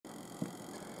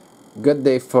Good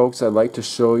day, folks. I'd like to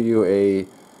show you a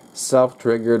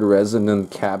self-triggered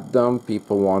resonant cap dump.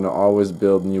 People want to always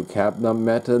build new cap dump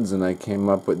methods, and I came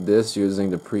up with this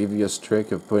using the previous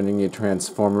trick of putting a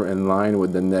transformer in line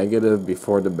with the negative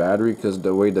before the battery, because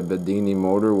the way the Bedini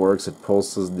motor works, it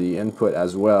pulses the input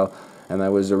as well. And I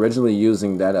was originally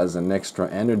using that as an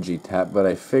extra energy tap, but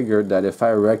I figured that if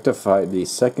I rectify the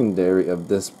secondary of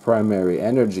this primary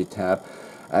energy tap,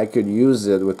 I could use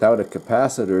it without a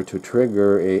capacitor to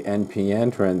trigger a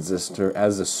NPN transistor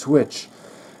as a switch.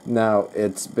 Now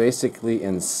it's basically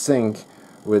in sync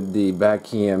with the back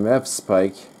EMF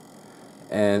spike,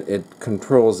 and it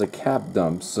controls a cap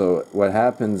dump. So what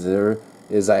happens there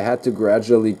is I had to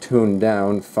gradually tune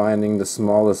down, finding the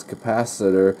smallest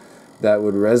capacitor that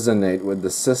would resonate with the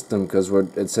system, because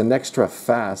it's an extra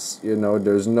fast,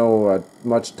 there's no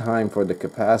much time for the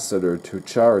capacitor to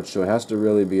charge, so it has to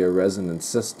really be a resonant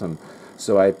system.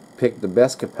 So I picked the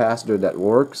best capacitor that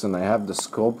works, and I have the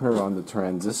scope here on the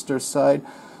transistor side,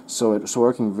 so it's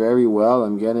working very well.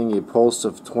 I'm getting a pulse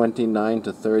of 29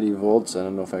 to 30 volts. I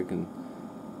don't know if I can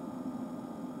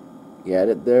get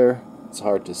it there, it's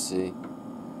hard to see.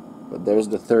 But there's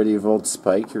the 30 volt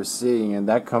spike you're seeing, and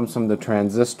that comes from the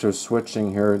transistor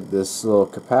switching here, this little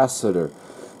capacitor.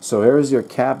 So here's your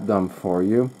cap dump for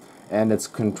you, and it's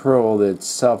controlled, it's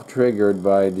self-triggered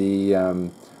by the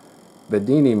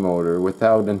Bedini motor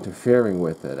without interfering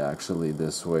with it, actually,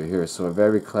 this way here. So a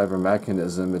very clever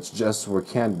mechanism. It's just we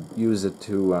can't use it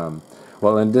to,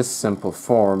 well, in this simple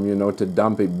form, to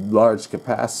dump a large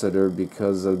capacitor,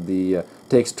 because of the,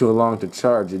 takes too long to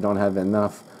charge. You don't have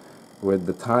enough with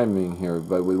the timing here,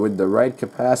 but with the right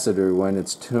capacitor, when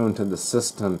it's tuned to the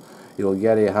system, you'll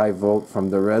get a high volt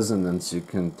from the resonance. You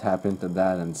can tap into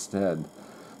that instead.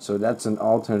 So that's an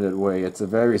alternate way. It's a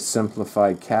very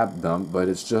simplified cap dump, but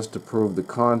it's just to prove the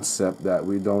concept that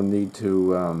we don't need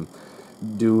to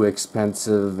do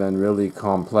expensive and really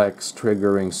complex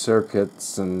triggering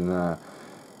circuits and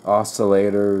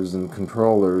oscillators and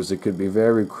controllers. It could be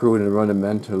very crude and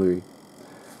rudimentary,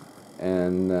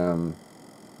 and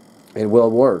it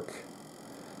will work.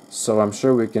 So I'm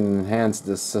sure we can enhance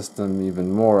this system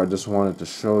even more. I just wanted to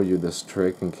show you this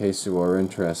trick in case you are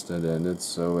interested in it.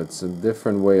 So it's a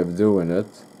different way of doing it.